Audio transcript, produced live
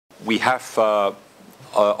we have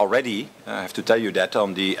already, I have to tell you that,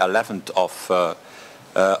 on the 11th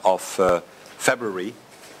of February,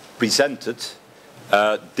 presented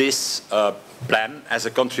this plan as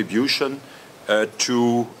a contribution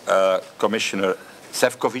to Commissioner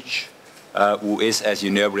Šefčovič, who is, as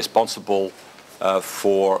you know, responsible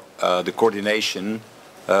for the coordination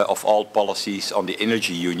of all policies on the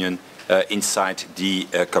energy union inside the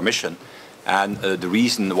Commission. And the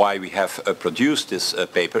reason why we have produced this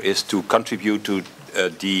paper is to contribute to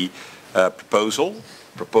the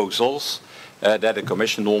proposals that the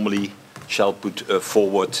Commission normally shall put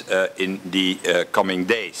forward in the coming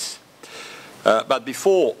days. But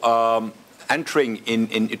before entering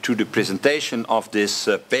into the presentation of this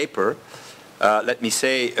paper, let me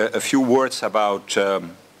say a few words about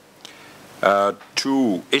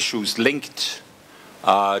two issues linked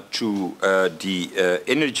to the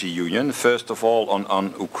energy union. First of all,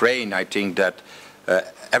 on Ukraine, I think that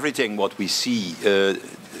everything what we see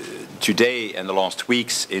today and the last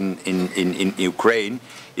weeks in Ukraine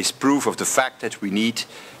is proof of the fact that we need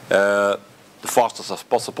the fastest as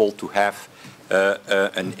possible to have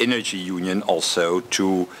an energy union also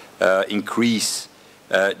to increase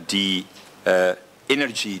the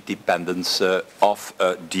energy dependence of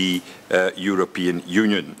the European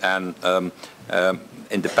Union. And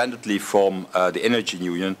independently from the energy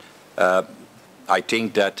union, I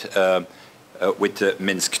think that with the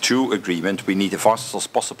Minsk II agreement, we need as fast as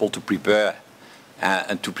possible to prepare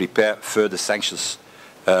and to prepare further sanctions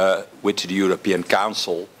with the European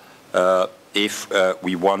Council if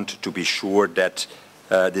we want to be sure that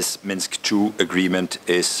this Minsk II agreement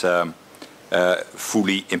is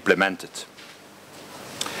fully implemented.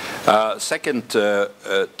 Second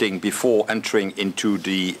thing before entering into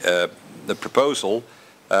the proposal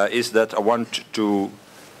is that I want to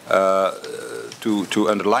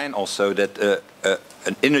underline also that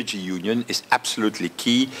an energy union is absolutely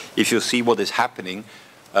key if you see what is happening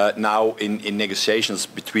now in negotiations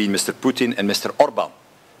between Mr. Putin and Mr. Orban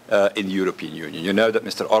in the European Union. You know that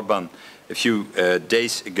Mr. Orban a few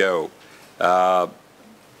days ago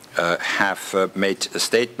have made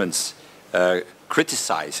statements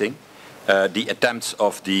criticizing the attempts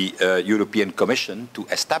of the European Commission to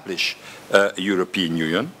establish a European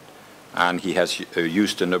Union, and he has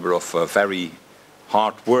used a number of very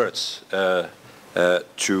hard words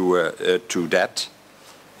to that,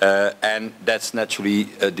 and that's naturally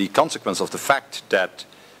the consequence of the fact that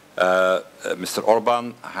Mr.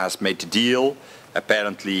 Orban has made a deal.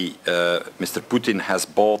 Apparently, Mr. Putin has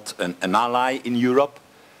bought an ally in Europe,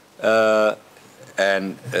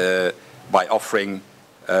 and by offering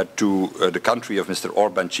to the country of Mr.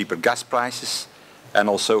 Orban cheaper gas prices and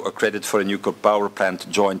also a credit for a nuclear power plant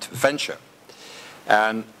joint venture.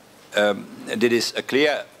 And it is a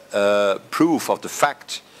clear proof of the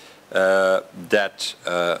fact that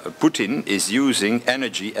Putin is using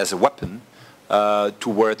energy as a weapon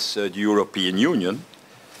towards the European Union.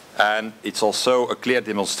 And it's also a clear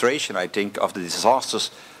demonstration, I think, of the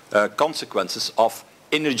disastrous consequences of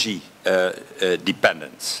energy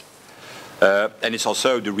dependence. And it's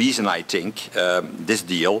also the reason, I think, this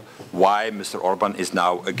deal, why Mr. Orban is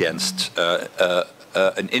now against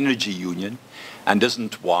an energy union and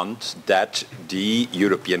doesn't want that the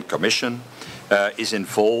European Commission is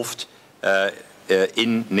involved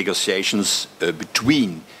in negotiations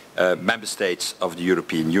between member states of the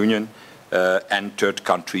European Union and third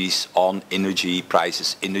countries on energy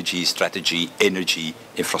prices, energy strategy, energy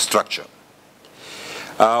infrastructure.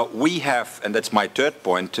 We have, and that's my third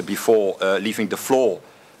point before leaving the floor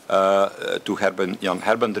to Gerben-Jan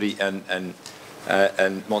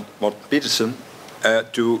and Mort Petersen,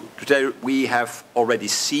 to tell you we have already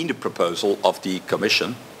seen the proposal of the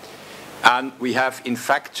Commission, and we have, in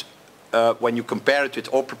fact, when you compare it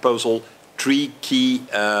with our proposal, three key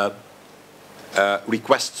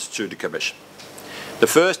requests to the Commission. The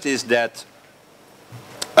first is that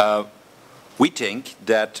we think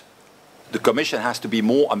that the Commission has to be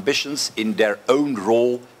more ambitious in their own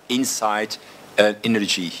role inside an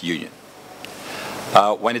energy union.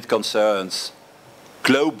 When it concerns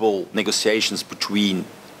global negotiations between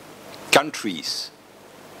countries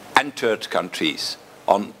and third countries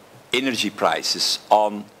on energy prices,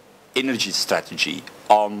 on energy strategy,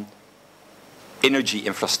 on energy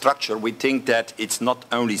infrastructure, we think that it's not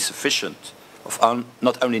only sufficient,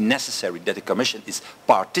 not only necessary that the Commission is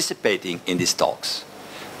participating in these talks,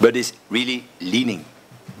 but is really leading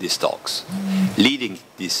these talks, leading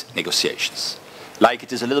these negotiations. Like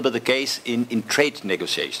it is a little bit the case in trade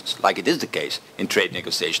negotiations, like it is the case in trade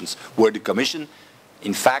negotiations, where the Commission,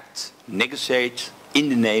 in fact, negotiates in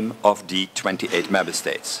the name of the 28 member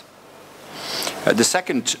states. The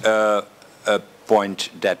second point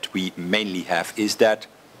that we mainly have is that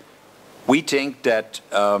we think that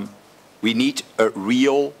we need a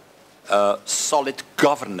real solid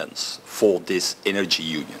governance for this energy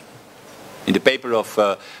union. In the paper of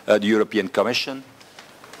the European Commission,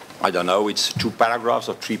 I don't know, it's 2 paragraphs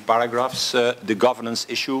or 3 paragraphs, the governance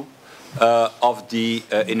issue of the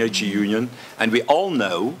energy union. And we all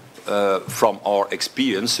know from our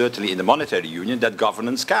experience, certainly in the monetary union, that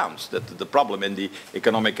governance counts. That the problem in the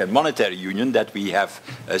economic and monetary union that we have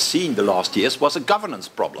seen the last years was a governance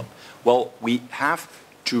problem. Well, we have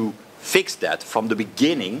to fix that from the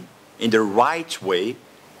beginning in the right way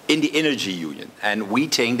in the energy union. And we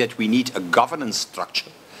think that we need a governance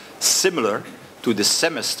structure similar to the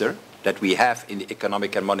semester that we have in the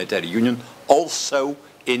economic and monetary union, also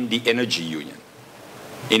in the energy union,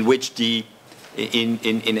 in which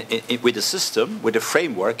with a system, with a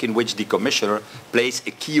framework in which the commissioner plays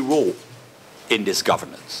a key role in this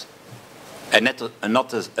governance, and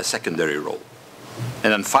not a secondary role.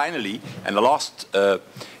 And then finally, and the last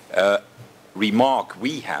remark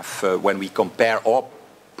we have when we compare our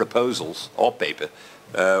proposals, our paper,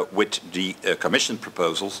 with the Commission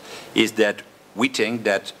proposals, is that we think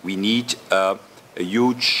that we need a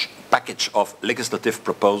huge package of legislative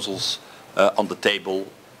proposals on the table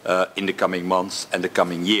in the coming months and the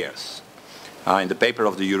coming years. In the paper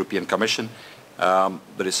of the European Commission,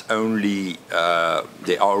 there is only,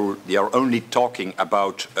 they are only talking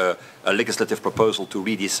about a legislative proposal to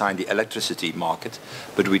redesign the electricity market,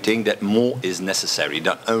 but we think that more is necessary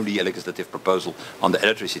than only a legislative proposal on the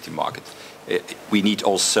electricity market. We need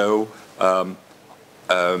also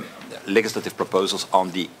legislative proposals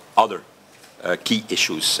on the other key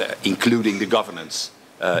issues, including the governance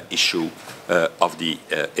issue of the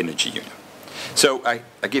energy union. So I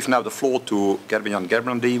give now the floor to Gerben-Jan,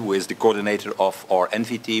 who is the coordinator of our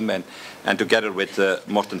ENVI team, and together with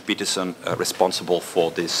Morten Peterson, responsible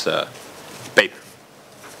for this paper.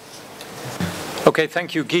 Okay,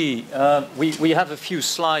 thank you, Guy. We have a few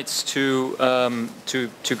slides to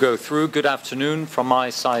go through. Good afternoon from my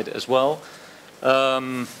side as well.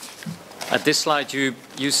 At this slide,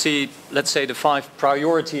 you see, let's say, the 5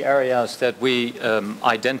 priority areas that we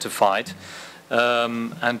identified.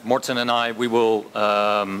 And Morten and I, we will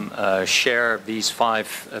share these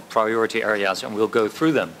 5 priority areas, and we'll go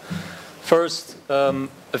through them. First, a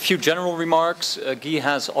few general remarks. Guy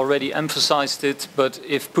has already emphasized it, but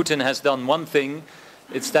if Putin has done one thing,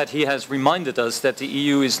 it's that he has reminded us that the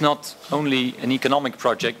EU is not only an economic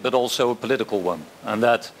project, but also a political one, and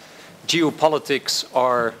that geopolitics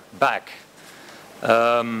are back.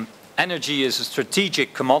 Energy is a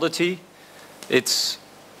strategic commodity. It's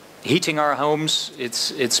heating our homes,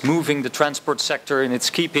 it's moving the transport sector, and it's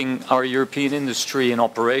keeping our European industry in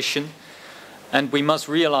operation. And we must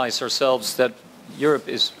realize ourselves that Europe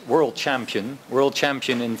is world champion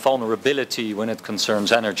in vulnerability when it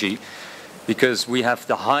concerns energy, because we have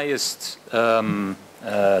the highest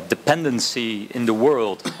dependency in the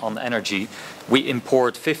world on energy. We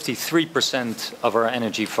import 53% of our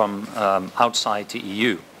energy from outside the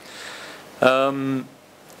EU.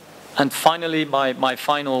 And finally, my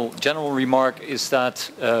final general remark is that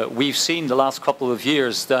we've seen the last couple of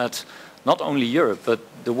years that not only Europe, but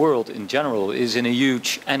the world in general is in a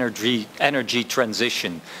huge energy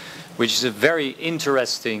transition, which is a very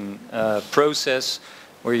interesting process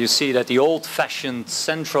where you see that the old-fashioned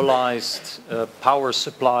centralized power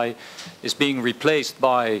supply is being replaced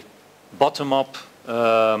by bottom-up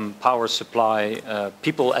power supply,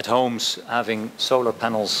 people at homes having solar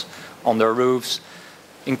panels on their roofs,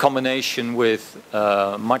 in combination with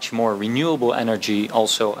much more renewable energy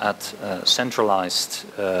also at centralized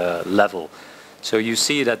level. So you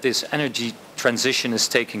see that this energy transition is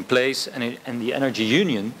taking place, and the energy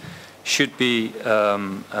union should be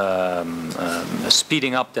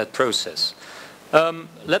speeding up that process.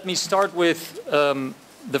 Let me start with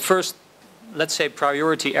the first, let's say,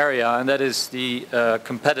 priority area, and that is the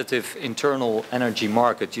competitive internal energy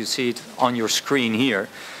market. You see it on your screen here.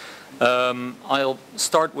 I'll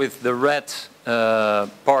start with the red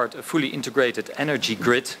part, a fully integrated energy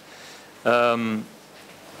grid.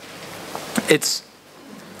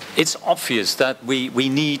 It's obvious that we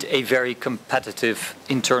need a very competitive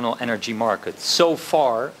internal energy market. So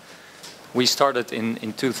far, we started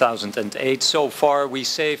in 2008. So far, we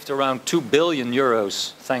saved around 2 billion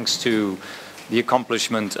euros thanks to the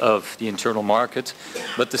accomplishment of the internal market.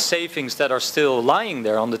 But the savings that are still lying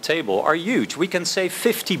there on the table are huge. We can save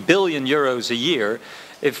 50 billion euros a year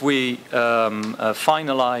if we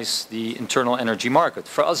finalize the internal energy market.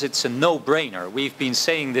 For us, it's a no-brainer. We've been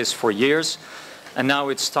saying this for years, and now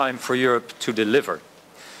it's time for Europe to deliver.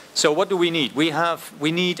 So what do we need?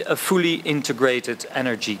 We need a fully integrated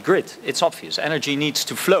energy grid. It's obvious. Energy needs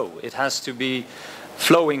to flow. It has to be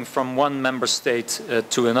flowing from one member state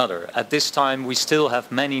to another. At this time, we still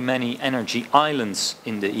have many, many energy islands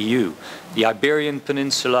in the EU. The Iberian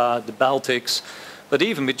Peninsula, the Baltics, but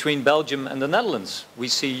even between Belgium and the Netherlands, we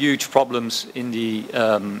see huge problems in the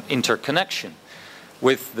interconnection.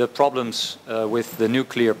 With the problems with the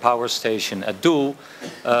nuclear power station at Doel,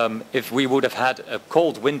 if we would have had a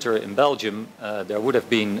cold winter in Belgium, there would have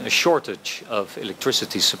been a shortage of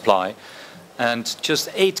electricity supply. And just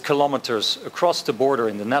 8 kilometers across the border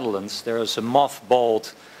in the Netherlands, there is a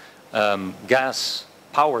mothballed gas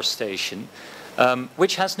power station,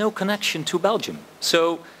 which has no connection to Belgium.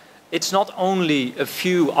 So it's not only a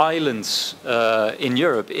few islands in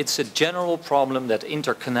Europe, it's a general problem that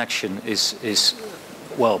interconnection is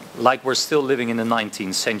well, like we're still living in the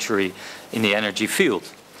 19th century in the energy field.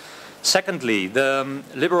 Secondly, the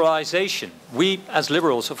liberalization. We, as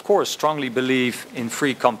liberals, of course, strongly believe in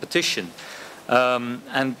free competition.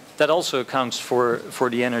 And that also accounts for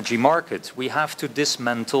the energy market. We have to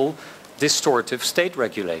dismantle distortive state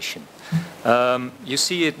regulation. You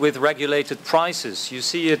see it with regulated prices. You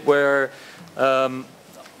see it where the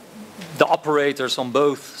operators on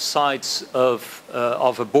both sides of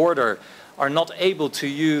a border are not able to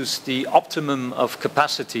use the optimum of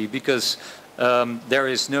capacity because there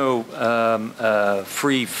is no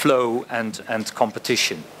free flow and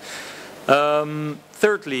competition.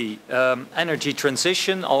 Thirdly, energy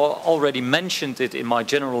transition. I already mentioned it in my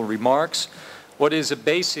general remarks. What is a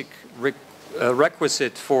basic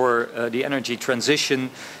requisite for the energy transition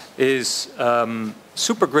is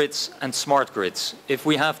supergrids and smart grids. If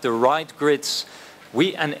we have the right grids,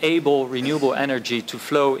 we enable renewable energy to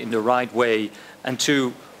flow in the right way and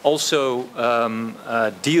to also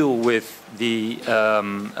deal with the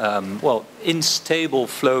well, unstable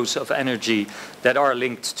flows of energy that are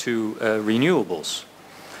linked to renewables.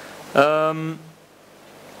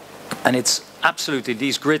 And it's absolutely,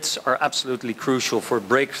 these grids are absolutely crucial for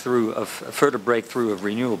further breakthrough of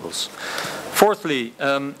renewables. Fourthly,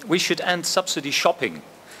 we should end subsidy shopping.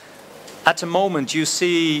 At the moment, you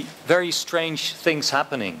see very strange things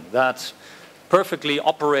happening, that perfectly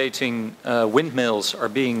operating windmills are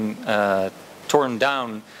being torn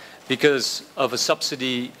down because of a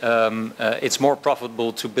subsidy. It's more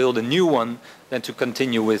profitable to build a new one than to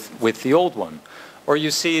continue with the old one. Or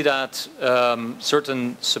you see that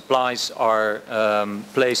certain supplies are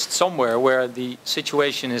placed somewhere where the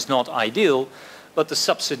situation is not ideal, but the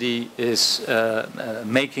subsidy is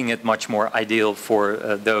making it much more ideal for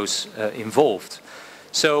those involved.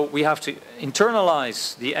 So we have to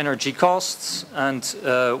internalize the energy costs, and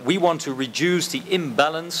we want to reduce the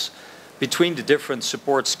imbalance between the different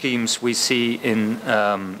support schemes we see in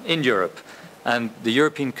Europe. And the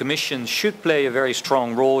European Commission should play a very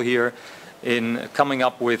strong role here in coming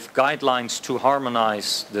up with guidelines to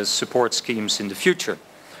harmonize the support schemes in the future.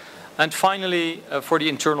 And finally, for the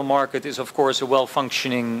internal market is of course a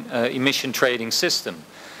well-functioning emission trading system.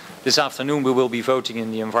 This afternoon we will be voting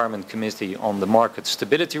in the Environment Committee on the Market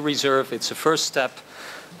Stability Reserve. It's a first step,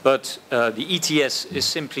 but the ETS is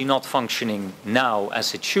simply not functioning now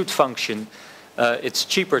as it should function. It's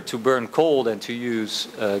cheaper to burn coal than to use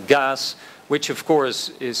gas, which of course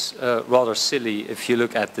is rather silly if you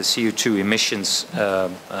look at the CO2 emissions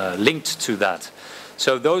linked to that.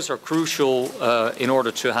 So those are crucial in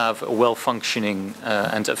order to have a well-functioning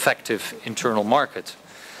and effective internal market.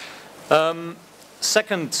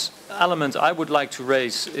 Second element I would like to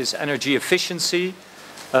raise is energy efficiency.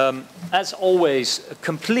 As always,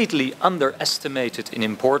 completely underestimated in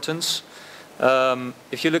importance.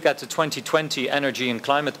 If you look at the 2020 energy and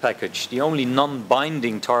climate package, the only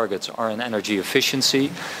non-binding targets are in energy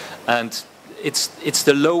efficiency, and it's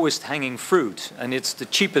the lowest hanging fruit, and it's the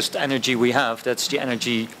cheapest energy we have. That's the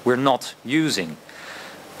energy we're not using.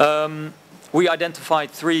 We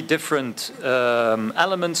identified 3 different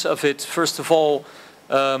elements of it. First of all,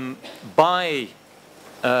 by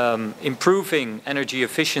improving energy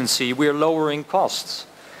efficiency, we're lowering costs.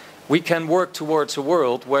 We can work towards a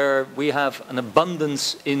world where we have an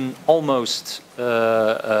abundance in almost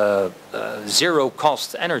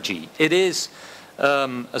zero-cost energy. It is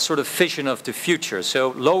a sort of vision of the future.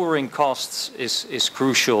 So lowering costs is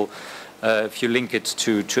crucial if you link it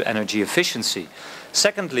to energy efficiency.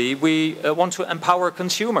 Secondly, we want to empower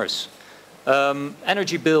consumers.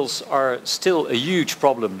 Energy bills are still a huge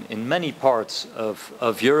problem in many parts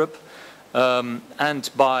of Europe. And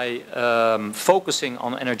by focusing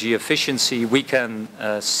on energy efficiency, we can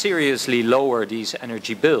seriously lower these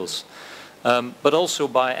energy bills. but also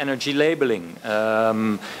by energy labeling.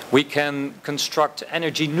 We can construct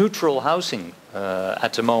energy neutral housing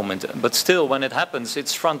at the moment, but still when it happens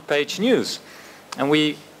it's front page news. And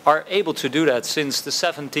we are able to do that since the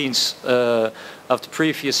 17th of the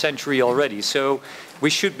previous century already. So we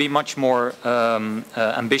should be much more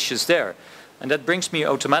ambitious there. And that brings me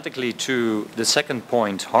automatically to the second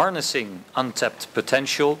point, harnessing untapped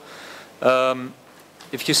potential.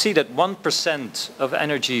 If you see that 1% of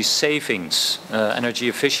energy savings, energy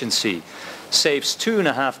efficiency, saves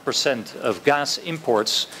 2.5% of gas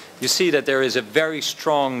imports, you see that there is a very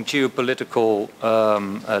strong geopolitical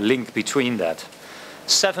link between that.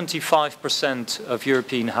 75% of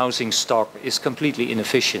European housing stock is completely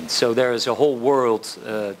inefficient, so there is a whole world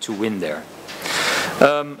to win there.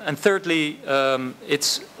 And thirdly,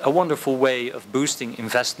 it's a wonderful way of boosting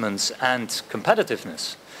investments and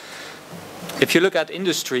competitiveness. If you look at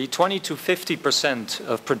industry, 20 to 50%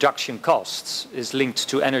 of production costs is linked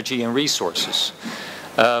to energy and resources.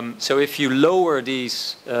 So if you lower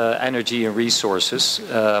these energy and resources,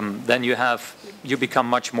 then you become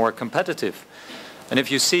much more competitive. And if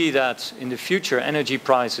you see that in the future energy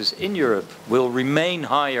prices in Europe will remain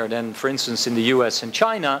higher than, for instance, in the US and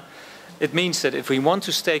China, it means that if we want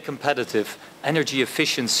to stay competitive, energy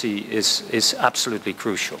efficiency is absolutely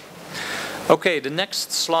crucial. Okay, the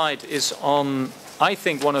next slide is on, I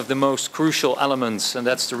think, one of the most crucial elements, and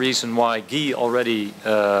that's the reason why Guy already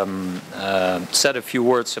said a few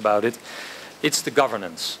words about it. It's the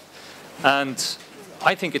governance. And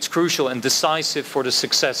I think it's crucial and decisive for the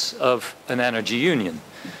success of an energy union.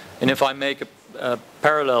 And if I make a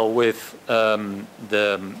parallel with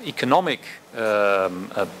the economic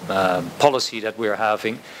policy that we're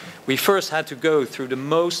having, we first had to go through the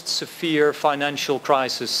most severe financial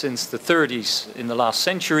crisis since the 30s in the last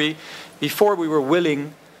century before we were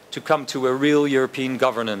willing to come to a real European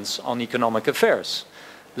governance on economic affairs.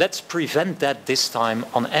 Let's prevent that this time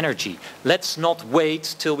on energy. Let's not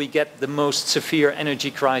wait till we get the most severe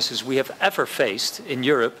energy crisis we have ever faced in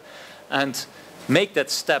Europe and make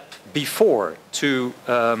that step before to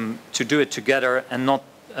do it together and not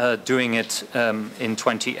doing it in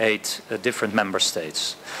 28 different member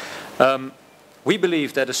states. We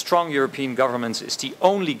believe that a strong European government is the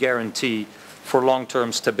only guarantee for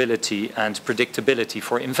long-term stability and predictability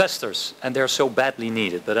for investors, and they're so badly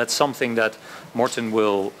needed. But that's something that Morten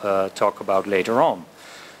will talk about later on.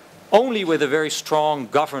 Only with a very strong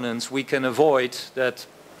governance we can avoid that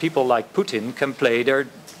people like Putin can play their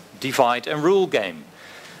divide and rule game.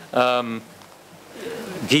 Guy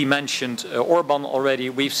mentioned Orban already.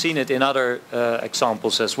 We've seen it in other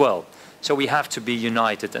examples as well. So we have to be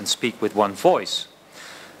united and speak with one voice.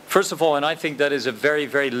 First of all, and I think that is a very,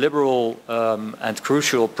 very liberal and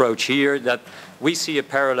crucial approach here, that we see a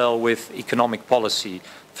parallel with economic policy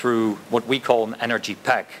through what we call an energy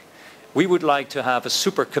pack. We would like to have a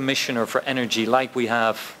super commissioner for energy like we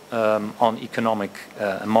have on economic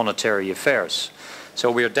and monetary affairs.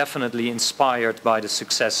 So we are definitely inspired by the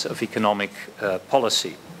success of economic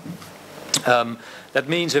policy. That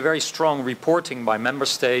means a very strong reporting by member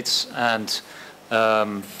states and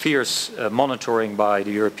fierce monitoring by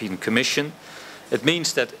the European Commission. It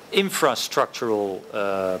means that infrastructural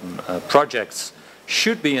projects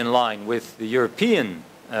should be in line with the European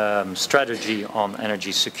strategy on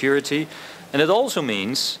energy security. And it also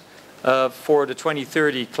means for the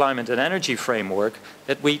 2030 climate and energy framework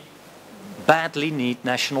that we badly need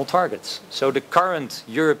national targets. So the current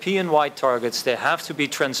European-wide targets, they have to be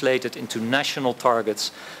translated into national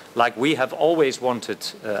targets like we have always wanted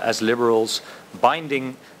as liberals,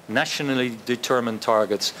 binding nationally determined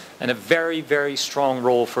targets, and a very, very strong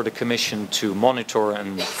role for the Commission to monitor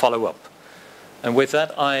and follow up. And with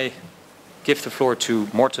that, I give the floor to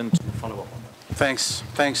Morten to follow up on that.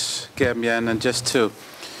 Thanks, Gerben-Jan, and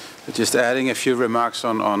just adding a few remarks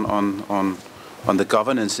on the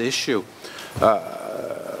governance issue.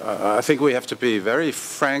 I think we have to be very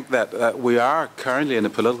frank that we are currently in a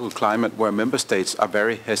political climate where member states are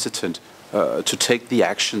very hesitant to take the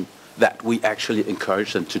action that we actually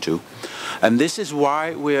encourage them to do. And this is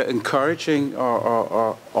why we are encouraging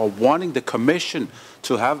or wanting the Commission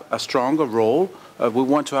to have a stronger role. We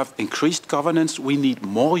want to have increased governance. We need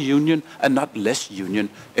more union and not less union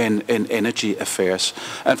in energy affairs.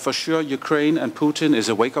 And for sure, Ukraine and Putin is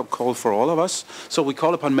a wake-up call for all of us. So we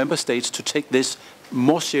call upon member states to take this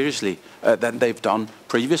more seriously than they've done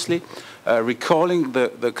previously. Recalling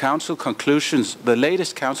the Council conclusions, the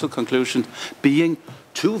latest Council conclusions being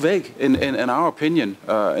too vague, in our opinion,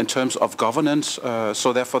 in terms of governance.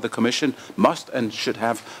 So therefore the Commission must and should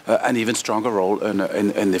have an even stronger role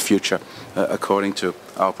in the future, according to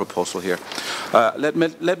our proposal here. Let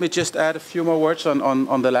me just add a few more words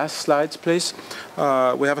on the last slides, please.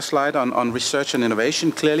 We have a slide on research and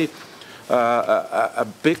innovation. Clearly, a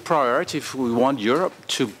big priority if we want Europe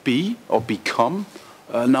to be or become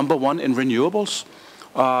 #1 in renewables.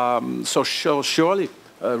 So surely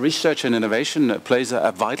research and innovation plays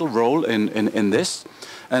a vital role in this.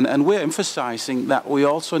 And we're emphasizing that we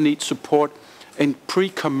also need support in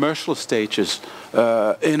pre-commercial stages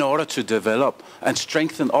in order to develop and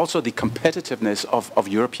strengthen also the competitiveness of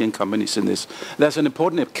European companies in this. There's an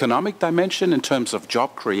important economic dimension in terms of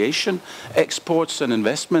job creation, exports and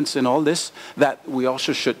investments in all this that we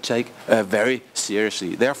also should take very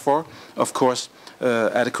seriously. Therefore, of course,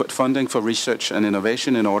 adequate funding for research and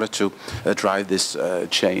innovation in order to drive this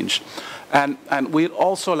change. And we'd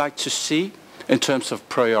also like to see, in terms of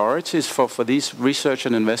priorities for these research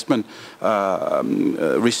and investment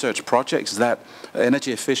research projects, that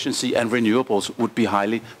energy efficiency and renewables would be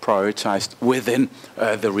highly prioritized within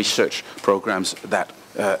the research programs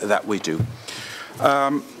that we do.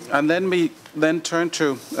 And then we turn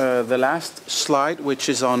to the last slide, which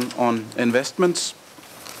is on investments.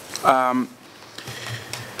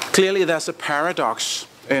 Clearly, there's a paradox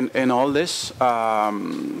in all this.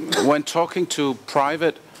 When talking to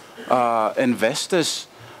private investors,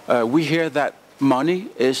 we hear that money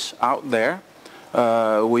is out there.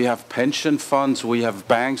 We have pension funds, we have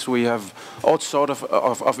banks, we have all sorts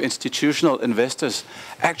of institutional investors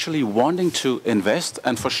actually wanting to invest.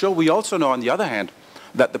 And for sure, we also know, on the other hand,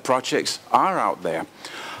 that the projects are out there.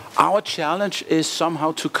 Our challenge is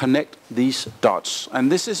somehow to connect these dots.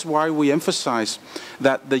 And this is why we emphasize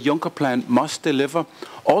that the Juncker Plan must deliver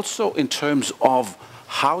also in terms of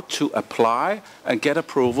how to apply and get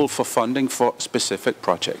approval for funding for specific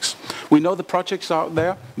projects. We know the projects are out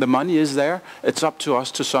there, the money is there, it's up to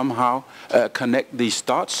us to somehow connect these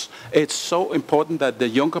dots. It's so important that the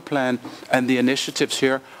Juncker Plan and the initiatives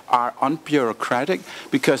here are unbureaucratic,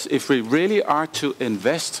 because if we really are to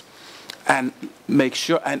invest and make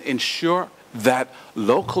sure and ensure that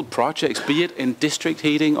local projects, be it in district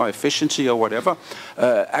heating or efficiency or whatever,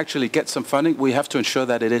 actually get some funding, we have to ensure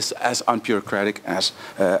that it is as unbureaucratic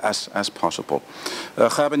as possible.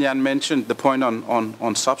 Gerben-Jan mentioned the point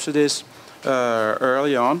on subsidies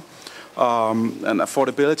early on. And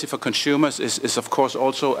affordability for consumers is of course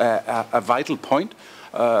also a vital point.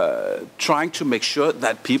 Trying to make sure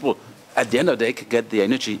that people at the end of the day can get the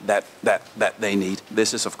energy that they need.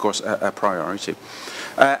 This is of course a priority.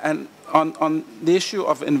 And on the issue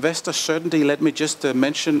of investor certainty, let me just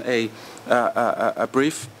mention a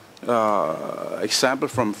brief example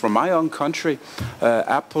from my own country.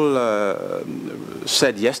 Apple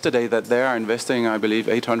said yesterday that they are investing, I believe,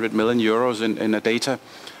 800 million euros in a data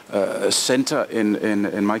center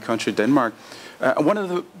in my country, Denmark. One of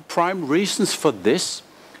the prime reasons for this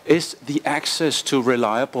is the access to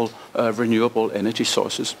reliable renewable energy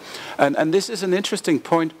sources. And this is an interesting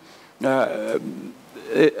point,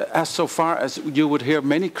 as so far as you would hear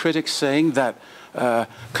many critics saying that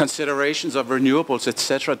considerations of renewables,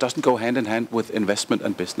 etc., doesn't go hand in hand with investment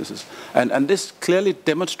and businesses. And this clearly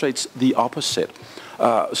demonstrates the opposite.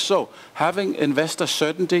 So having investor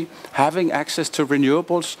certainty, having access to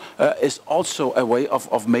renewables is also a way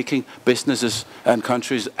of making businesses and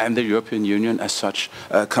countries and the European Union as such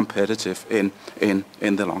competitive in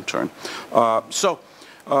the long term.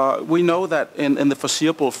 We know that in the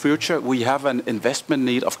foreseeable future we have an investment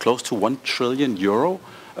need of close to 1 trillion euro,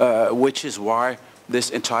 which is why this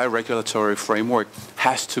entire regulatory framework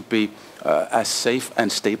has to be as safe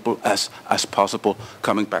and stable as possible,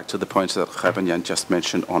 coming back to the points that Gerben-Jan just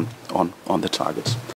mentioned on the targets.